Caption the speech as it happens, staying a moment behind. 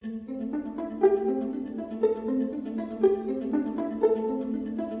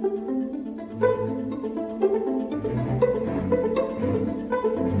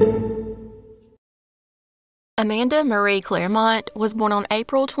Amanda Marie Claremont was born on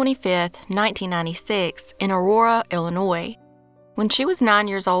April 25, 1996, in Aurora, Illinois. When she was 9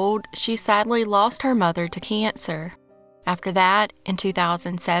 years old, she sadly lost her mother to cancer. After that, in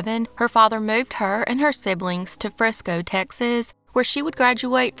 2007, her father moved her and her siblings to Frisco, Texas, where she would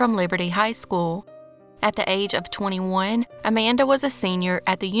graduate from Liberty High School. At the age of 21, Amanda was a senior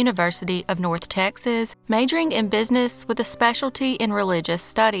at the University of North Texas, majoring in business with a specialty in religious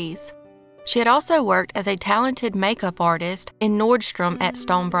studies. She had also worked as a talented makeup artist in Nordstrom at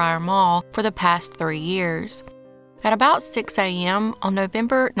Stonebriar Mall for the past 3 years. At about 6 a.m. on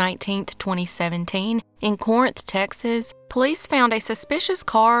November 19, 2017, in Corinth, Texas, police found a suspicious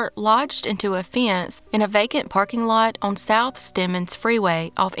car lodged into a fence in a vacant parking lot on South Stemmons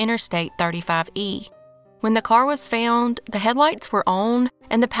Freeway off Interstate 35E. When the car was found, the headlights were on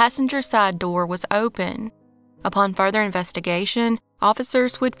and the passenger side door was open. Upon further investigation,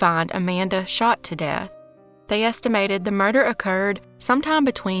 officers would find Amanda shot to death. They estimated the murder occurred sometime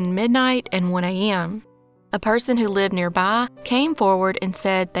between midnight and 1 a.m. A person who lived nearby came forward and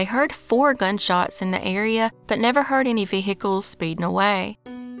said they heard 4 gunshots in the area but never heard any vehicles speeding away.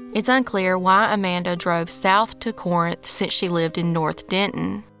 It's unclear why Amanda drove south to Corinth since she lived in North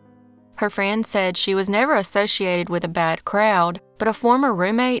Denton. Her friend said she was never associated with a bad crowd, but a former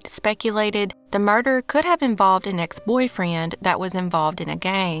roommate speculated the murder could have involved an ex-boyfriend that was involved in a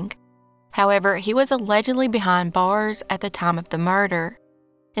gang. However, he was allegedly behind bars at the time of the murder.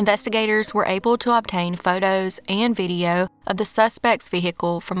 Investigators were able to obtain photos and video of the suspect's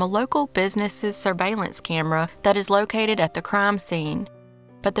vehicle from a local business's surveillance camera that is located at the crime scene,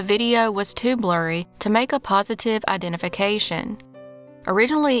 but the video was too blurry to make a positive identification.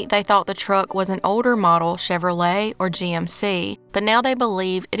 Originally, they thought the truck was an older model Chevrolet or GMC, but now they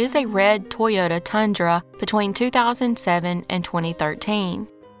believe it is a red Toyota Tundra between 2007 and 2013.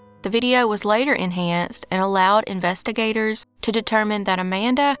 The video was later enhanced and allowed investigators to determine that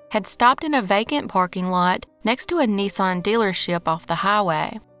Amanda had stopped in a vacant parking lot next to a Nissan dealership off the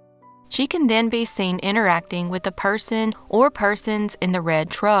highway. She can then be seen interacting with the person or persons in the red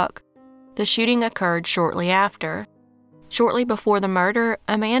truck. The shooting occurred shortly after. Shortly before the murder,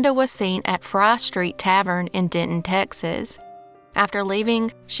 Amanda was seen at Fry Street Tavern in Denton, Texas. After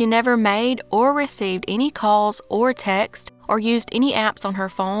leaving, she never made or received any calls or texts or used any apps on her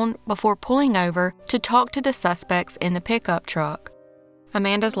phone before pulling over to talk to the suspects in the pickup truck.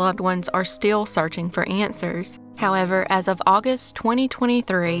 Amanda's loved ones are still searching for answers. However, as of August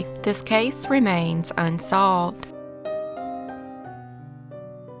 2023, this case remains unsolved.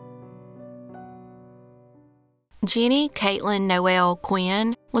 Jenny Caitlin Noel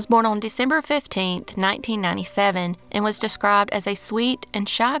Quinn was born on December 15, 1997, and was described as a sweet and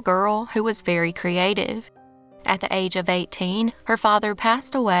shy girl who was very creative. At the age of 18, her father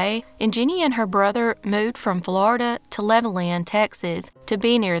passed away, and Jenny and her brother moved from Florida to Levelland, Texas, to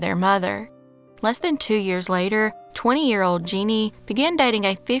be near their mother. Less than 2 years later, 20-year-old Jenny began dating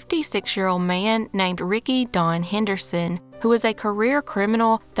a 56-year-old man named Ricky Don Henderson, who was a career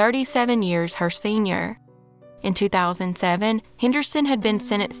criminal 37 years her senior. In 2007, Henderson had been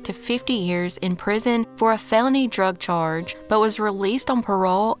sentenced to 50 years in prison for a felony drug charge, but was released on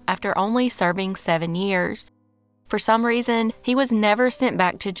parole after only serving 7 years. For some reason, he was never sent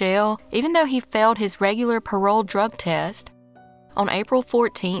back to jail, even though he failed his regular parole drug test. On April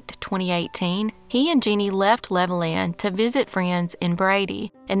 14, 2018, he and Jenny left Levelland to visit friends in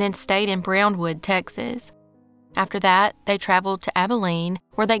Brady and then stayed in Brownwood, Texas. After that, they traveled to Abilene,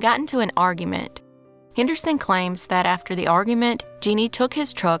 where they got into an argument. Henderson claims that after the argument, Jenny took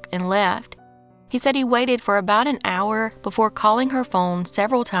his truck and left. He said he waited for about an hour before calling her phone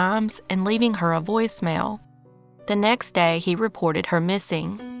several times and leaving her a voicemail. The next day, he reported her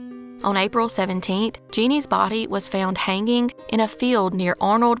missing. On April 17th, Jenny's body was found hanging in a field near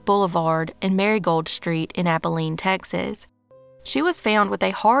Arnold Boulevard and Marigold Street in Abilene, Texas. She was found with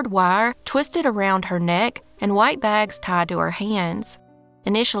a hard wire twisted around her neck and white bags tied to her hands.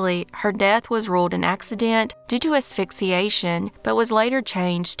 Initially, her death was ruled an accident due to asphyxiation, but was later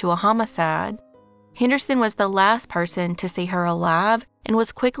changed to a homicide. Henderson was the last person to see her alive and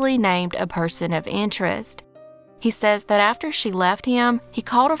was quickly named a person of interest. He says that after she left him, he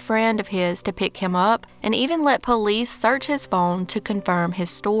called a friend of his to pick him up and even let police search his phone to confirm his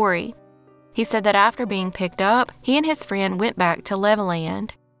story. He said that after being picked up, he and his friend went back to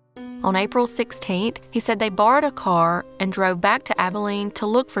Levelland. On April 16th, he said they borrowed a car and drove back to Abilene to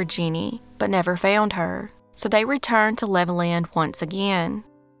look for Jenny, but never found her. So they returned to Levelland once again.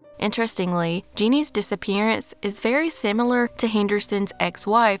 Interestingly, Jenny's disappearance is very similar to Henderson's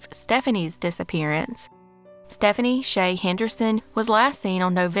ex-wife, Stephanie's disappearance. Stephanie Shea Henderson was last seen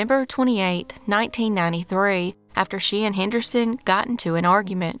on November 28, 1993, after she and Henderson got into an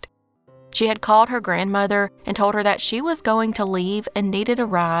argument. She had called her grandmother and told her that she was going to leave and needed a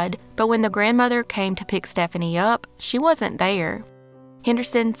ride, but when the grandmother came to pick Stephanie up, she wasn't there.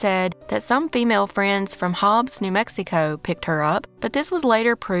 Henderson said that some female friends from Hobbs, New Mexico picked her up, but this was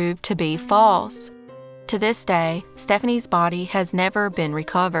later proved to be false. To this day, Stephanie's body has never been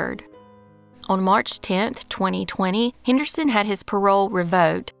recovered. On March 10, 2020, Henderson had his parole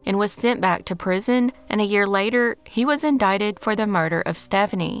revoked and was sent back to prison, and a year later, he was indicted for the murder of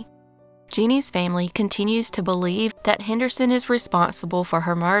Stephanie. Jeannie's family continues to believe that Henderson is responsible for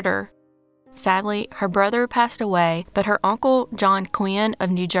her murder. Sadly, her brother passed away, but her uncle, John Quinn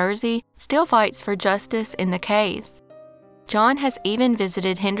of New Jersey, still fights for justice in the case. John has even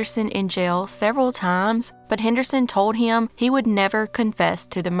visited Henderson in jail several times, but Henderson told him he would never confess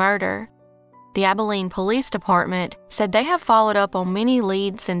to the murder. The Abilene Police Department said they have followed up on many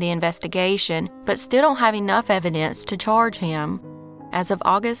leads in the investigation, but still don't have enough evidence to charge him. As of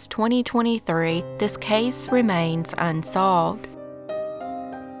August 2023, this case remains unsolved.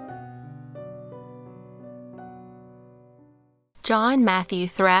 John Matthew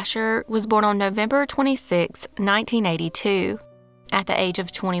Thrasher was born on November 26, 1982. At the age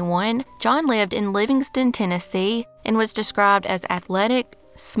of 21, John lived in Livingston, Tennessee, and was described as athletic,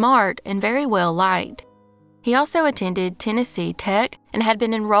 smart, and very well liked. He also attended Tennessee Tech and had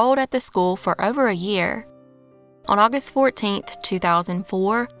been enrolled at the school for over a year. On August 14,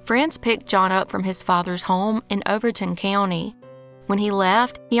 2004, friends picked John up from his father's home in Overton County. When he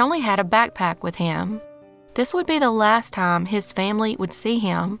left, he only had a backpack with him. This would be the last time his family would see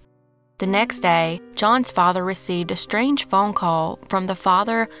him. The next day, John's father received a strange phone call from the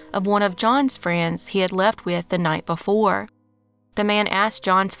father of one of John's friends he had left with the night before. The man asked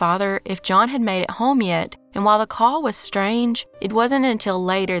John's father if John had made it home yet, and while the call was strange, it wasn't until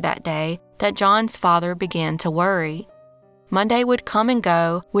later that day that John's father began to worry. Monday would come and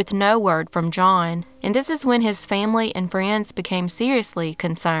go with no word from John, and this is when his family and friends became seriously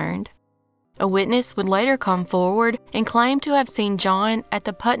concerned. A witness would later come forward and claim to have seen John at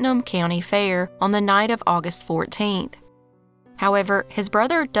the Putnam County Fair on the night of August 14th. However, his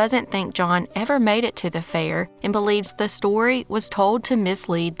brother doesn't think John ever made it to the fair and believes the story was told to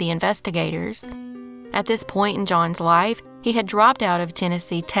mislead the investigators. At this point in John's life, he had dropped out of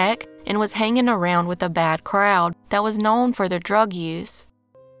Tennessee Tech and was hanging around with a bad crowd that was known for their drug use.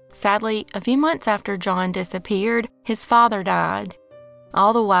 Sadly, a few months after John disappeared, his father died.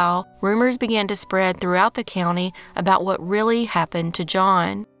 All the while, rumors began to spread throughout the county about what really happened to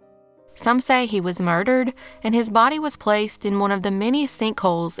John. Some say he was murdered, and his body was placed in one of the many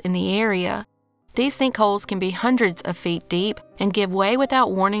sinkholes in the area. These sinkholes can be hundreds of feet deep and give way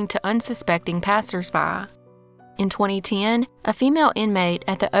without warning to unsuspecting passersby. In 2010, a female inmate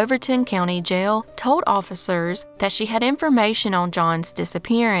at the Overton County Jail told officers that she had information on John's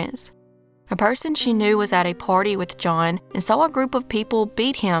disappearance. A person she knew was at a party with John and saw a group of people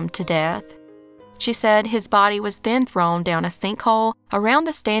beat him to death. She said his body was then thrown down a sinkhole around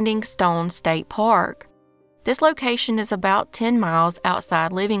the Standing Stone State Park. This location is about 10 miles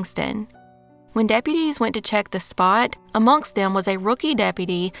outside Livingston. When deputies went to check the spot, amongst them was a rookie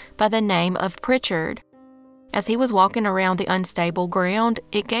deputy by the name of Pritchard. As he was walking around the unstable ground,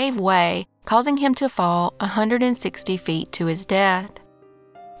 it gave way, causing him to fall 160 feet to his death.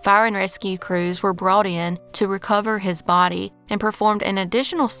 Fire and rescue crews were brought in to recover his body and performed an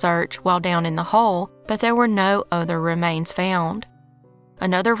additional search while down in the hole, but there were no other remains found.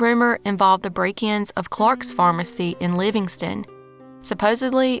 Another rumor involved the break-ins of Clark's Pharmacy in Livingston.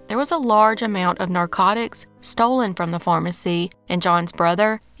 Supposedly, there was a large amount of narcotics stolen from the pharmacy, and John's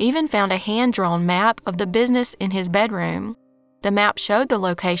brother even found a hand-drawn map of the business in his bedroom. The map showed the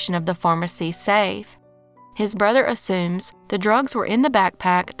location of the pharmacy safe. His brother assumes the drugs were in the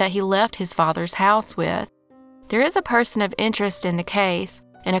backpack that he left his father's house with. There is a person of interest in the case,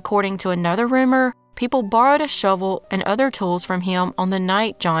 and according to another rumor, people borrowed a shovel and other tools from him on the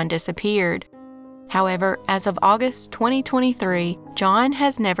night John disappeared. However, as of August 2023, John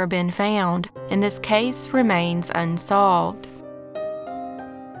has never been found, and this case remains unsolved.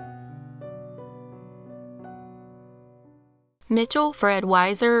 Mitchell Fred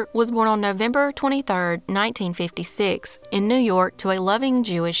Weiser was born on November 23, 1956, in New York to a loving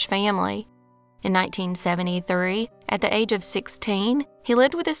Jewish family. In 1973, at the age of 16, he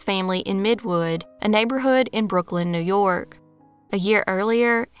lived with his family in Midwood, a neighborhood in Brooklyn, New York. A year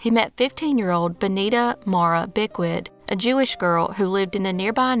earlier, he met 15-year-old Benita Mara Bickwood, a Jewish girl who lived in the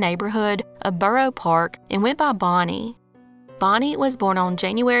nearby neighborhood of Borough Park and went by Bonnie. Bonnie was born on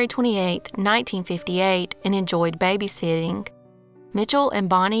January 28, 1958, and enjoyed babysitting. Mitchell and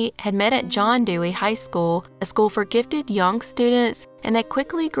Bonnie had met at John Dewey High School, a school for gifted young students, and they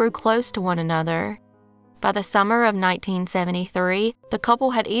quickly grew close to one another. By the summer of 1973, the couple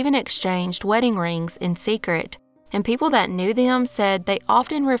had even exchanged wedding rings in secret, and people that knew them said they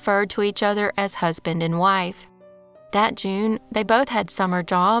often referred to each other as husband and wife. That June, they both had summer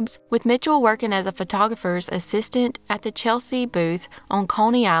jobs, with Mitchell working as a photographer's assistant at the Chelsea booth on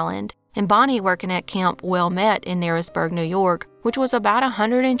Coney Island, and Bonnie working at Camp Wilmette in Narrowsburg, New York, which was about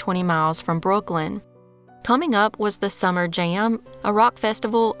 120 miles from Brooklyn. Coming up was the Summer Jam, a rock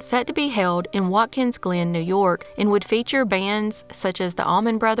festival set to be held in Watkins Glen, New York, and would feature bands such as the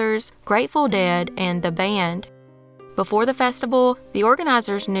Allman Brothers, Grateful Dead, and The Band. Before the festival, the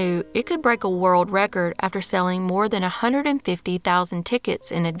organizers knew it could break a world record after selling more than 150,000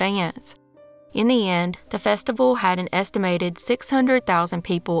 tickets in advance. In the end, the festival had an estimated 600,000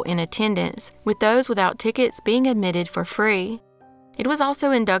 people in attendance, with those without tickets being admitted for free. It was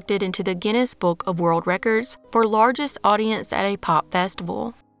also inducted into the Guinness Book of World Records for largest audience at a pop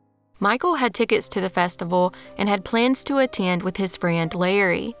festival. Michael had tickets to the festival and had plans to attend with his friend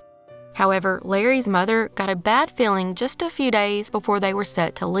Larry. However, Larry's mother got a bad feeling just a few days before they were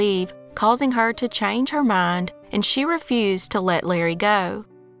set to leave, causing her to change her mind, and she refused to let Larry go.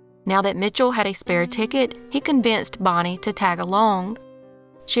 Now that Mitchell had a spare ticket, he convinced Bonnie to tag along.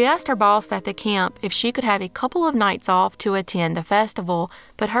 She asked her boss at the camp if she could have a couple of nights off to attend the festival,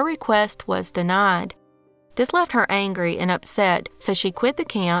 but her request was denied. This left her angry and upset, so she quit the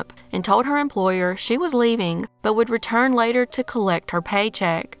camp and told her employer she was leaving but would return later to collect her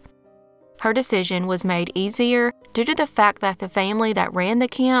paycheck. Her decision was made easier due to the fact that the family that ran the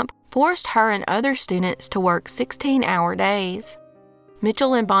camp forced her and other students to work 16-hour days.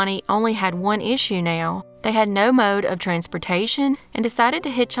 Mitchell and Bonnie only had one issue now. They had no mode of transportation and decided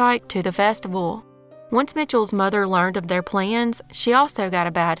to hitchhike to the festival. Once Mitchell's mother learned of their plans, she also got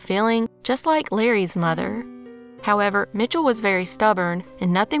a bad feeling, just like Larry's mother. However, Mitchell was very stubborn,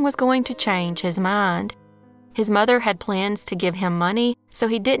 and nothing was going to change his mind. His mother had plans to give him money, so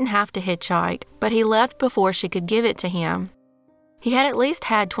he didn't have to hitchhike, but he left before she could give it to him. He had at least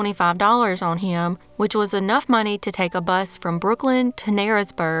had $25 on him, which was enough money to take a bus from Brooklyn to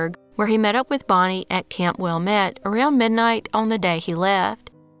Narrowsburg, where he met up with Bonnie at Camp Wilmette around midnight on the day he left.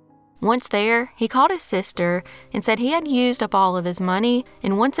 Once there, he called his sister and said he had used up all of his money,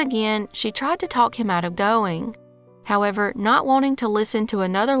 and once again, she tried to talk him out of going. However, not wanting to listen to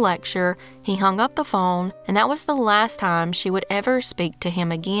another lecture, he hung up the phone, and that was the last time she would ever speak to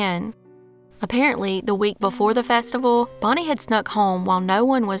him again. Apparently, the week before the festival, Bonnie had snuck home while no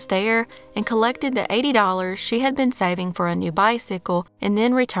one was there and collected the $80 she had been saving for a new bicycle and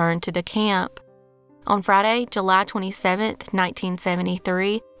then returned to the camp. On Friday, July 27,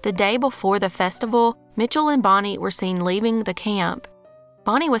 1973, the day before the festival, Mitchell and Bonnie were seen leaving the camp.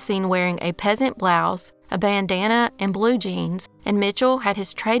 Bonnie was seen wearing a peasant blouse, a bandana, and blue jeans, and Mitchell had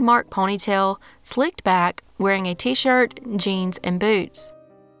his trademark ponytail slicked back, wearing a t-shirt, jeans, and boots.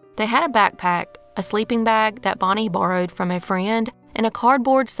 They had a backpack, a sleeping bag that Bonnie borrowed from a friend, and a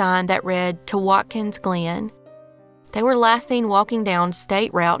cardboard sign that read, "To Watkins Glen." They were last seen walking down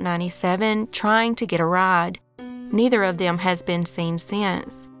State Route 97 trying to get a ride. Neither of them has been seen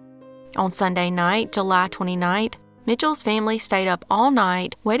since. On Sunday night, July 29th, Mitchell's family stayed up all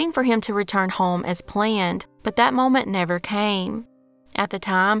night waiting for him to return home as planned, but that moment never came. At the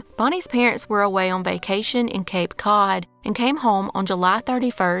time, Bonnie's parents were away on vacation in Cape Cod and came home on July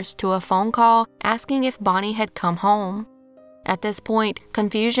 31st to a phone call asking if Bonnie had come home. At this point,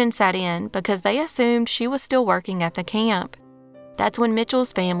 confusion set in because they assumed she was still working at the camp. That's when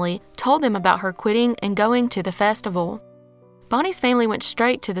Mitchell's family told them about her quitting and going to the festival. Bonnie's family went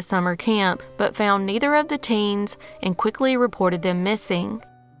straight to the summer camp but found neither of the teens and quickly reported them missing.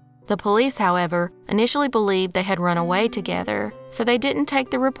 The police, however, initially believed they had run away together, so they didn't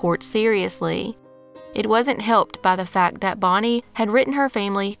take the report seriously. It wasn't helped by the fact that Bonnie had written her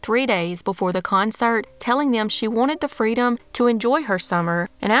family 3 days before the concert, telling them she wanted the freedom to enjoy her summer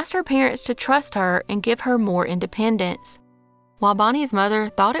and asked her parents to trust her and give her more independence. While Bonnie's mother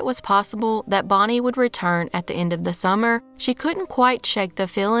thought it was possible that Bonnie would return at the end of the summer, she couldn't quite shake the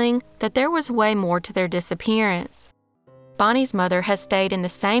feeling that there was way more to their disappearance. Bonnie's mother has stayed in the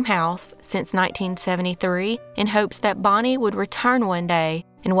same house since 1973 in hopes that Bonnie would return one day,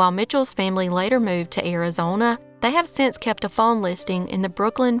 and while Mitchell's family later moved to Arizona, they have since kept a phone listing in the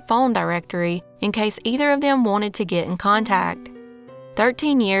Brooklyn phone directory in case either of them wanted to get in contact.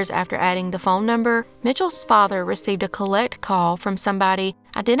 13 years after adding the phone number, Mitchell's father received a collect call from somebody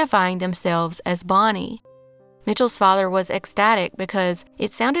identifying themselves as Bonnie. Mitchell's father was ecstatic because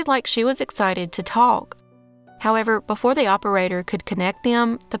it sounded like she was excited to talk. However, before the operator could connect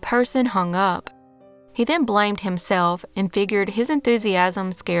them, the person hung up. He then blamed himself and figured his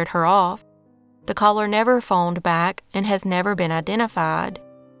enthusiasm scared her off. The caller never phoned back and has never been identified.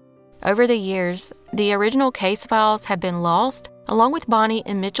 Over the years, the original case files have been lost, along with Bonnie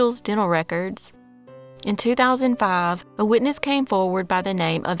and Mitchell's dental records. In 2005, a witness came forward by the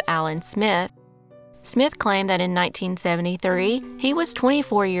name of Alan Smith. Smith claimed that in 1973, he was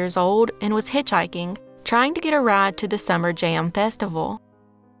 24 years old and was hitchhiking, trying to get a ride to the Summer Jam Festival.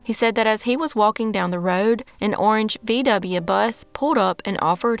 He said that as he was walking down the road, an orange VW bus pulled up and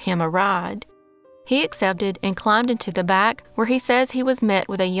offered him a ride. He accepted and climbed into the back, where he says he was met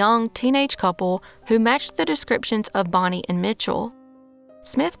with a young teenage couple who matched the descriptions of Bonnie and Mitchell.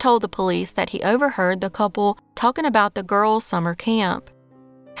 Smith told the police that he overheard the couple talking about the girls' summer camp.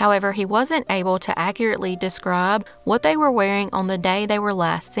 However, he wasn't able to accurately describe what they were wearing on the day they were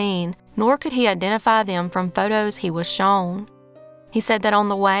last seen, nor could he identify them from photos he was shown. He said that on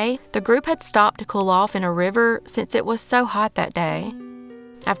the way, the group had stopped to cool off in a river since it was so hot that day.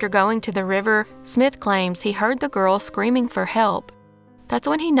 After going to the river, Smith claims he heard the girl screaming for help. That's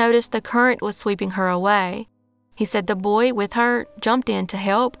when he noticed the current was sweeping her away. He said the boy with her jumped in to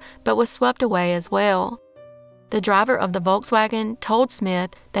help, but was swept away as well. The driver of the Volkswagen told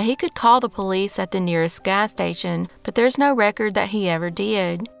Smith that he could call the police at the nearest gas station, but there's no record that he ever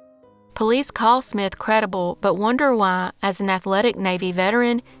did. Police call Smith credible, but wonder why, as an athletic Navy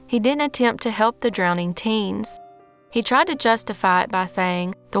veteran, he didn't attempt to help the drowning teens. He tried to justify it by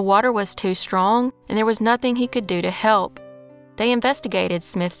saying the water was too strong and there was nothing he could do to help. They investigated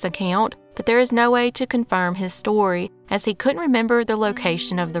Smith's account, but there is no way to confirm his story, as he couldn't remember the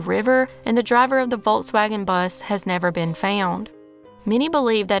location of the river and the driver of the Volkswagen bus has never been found. Many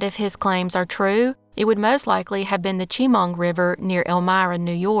believe that if his claims are true, it would most likely have been the Chemung River near Elmira,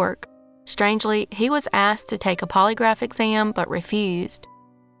 New York. Strangely, he was asked to take a polygraph exam but refused.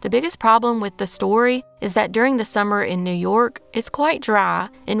 The biggest problem with the story is that during the summer in New York, it's quite dry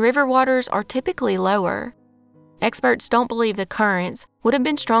and river waters are typically lower. Experts don't believe the currents would have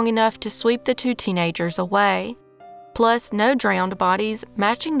been strong enough to sweep the two teenagers away. Plus, no drowned bodies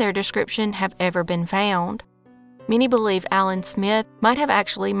matching their description have ever been found. Many believe Alan Smith might have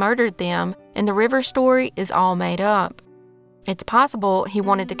actually murdered them, and the river story is all made up. It's possible he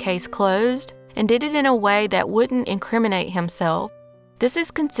wanted the case closed and did it in a way that wouldn't incriminate himself. This is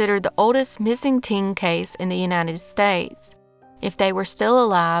considered the oldest missing teen case in the United States. If they were still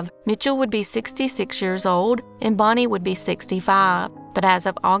alive, Mitchell would be 66 years old and Bonnie would be 65, but as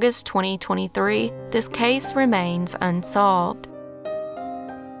of August 2023, this case remains unsolved.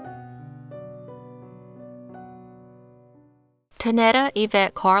 Tanetta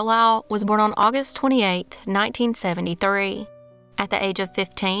Yvette Carlisle was born on August 28, 1973. At the age of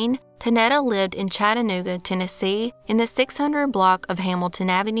 15, Tanetta lived in Chattanooga, Tennessee, in the 600 block of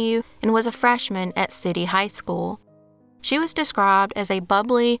Hamilton Avenue and was a freshman at City High School. She was described as a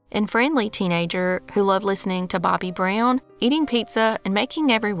bubbly and friendly teenager who loved listening to Bobby Brown, eating pizza, and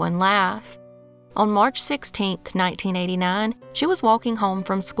making everyone laugh. On March 16, 1989, she was walking home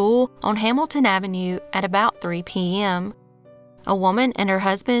from school on Hamilton Avenue at about 3 p.m. A woman and her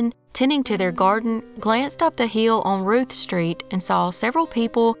husband, tending to their garden, glanced up the hill on Ruth Street and saw several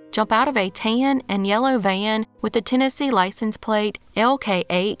people jump out of a tan and yellow van with the Tennessee license plate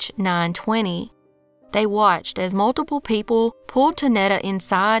LKH 920. They watched as multiple people pulled Tanetta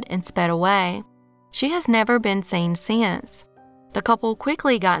inside and sped away. She has never been seen since. The couple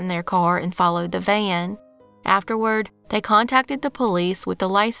quickly got in their car and followed the van. Afterward, they contacted the police with the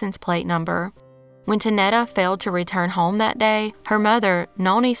license plate number. When Tanetta failed to return home that day, her mother,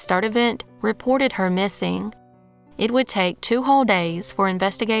 Noni Sturdivant, reported her missing. It would take 2 whole days for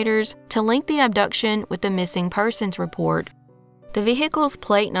investigators to link the abduction with the missing persons report. The vehicle's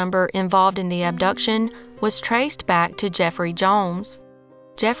plate number involved in the abduction was traced back to Jeffrey Jones.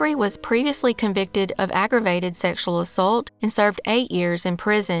 Jeffrey was previously convicted of aggravated sexual assault and served 8 years in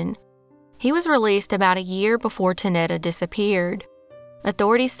prison. He was released about a year before Tanetta disappeared.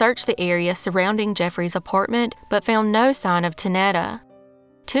 Authorities searched the area surrounding Jeffrey's apartment but found no sign of Tanetta.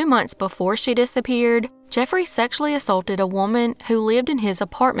 2 months before she disappeared, Jeffrey sexually assaulted a woman who lived in his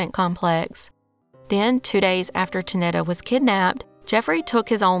apartment complex. Then, 2 days after Tanetta was kidnapped, Jeffrey took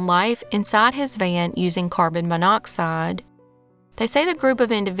his own life inside his van using carbon monoxide. They say the group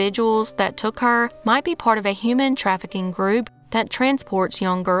of individuals that took her might be part of a human trafficking group that transports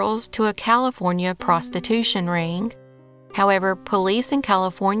young girls to a California prostitution ring. However, police in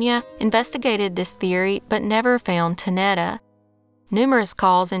California investigated this theory but never found Tanetta. Numerous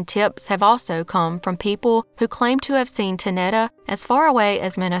calls and tips have also come from people who claim to have seen Tanetta as far away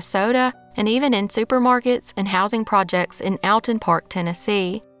as Minnesota and even in supermarkets and housing projects in Alton Park,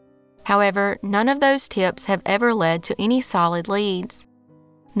 Tennessee. However, none of those tips have ever led to any solid leads.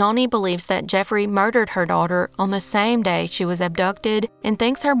 Nani believes that Jeffrey murdered her daughter on the same day she was abducted and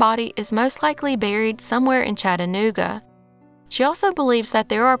thinks her body is most likely buried somewhere in Chattanooga. She also believes that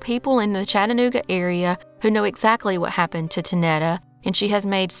there are people in the Chattanooga area who know exactly what happened to Tanetta, and she has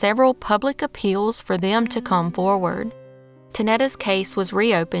made several public appeals for them to come forward. Tanetta's case was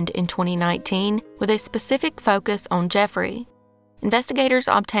reopened in 2019 with a specific focus on Jeffrey. Investigators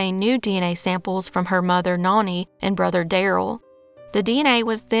obtained new DNA samples from her mother Nani and brother Daryl. The DNA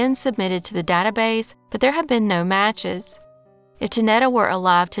was then submitted to the database, but there have been no matches. If Tanetta were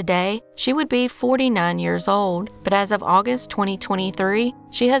alive today, she would be 49 years old, but as of August 2023,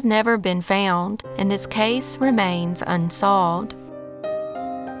 she has never been found, and this case remains unsolved.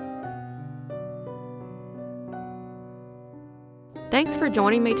 Thanks for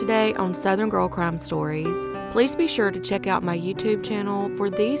joining me today on Southern Girl Crime Stories. Please be sure to check out my YouTube channel for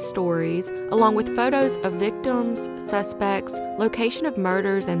these stories, along with photos of victims, suspects, location of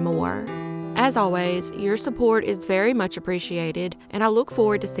murders, and more. As always, your support is very much appreciated, and I look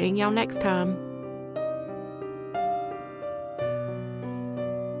forward to seeing y'all next time.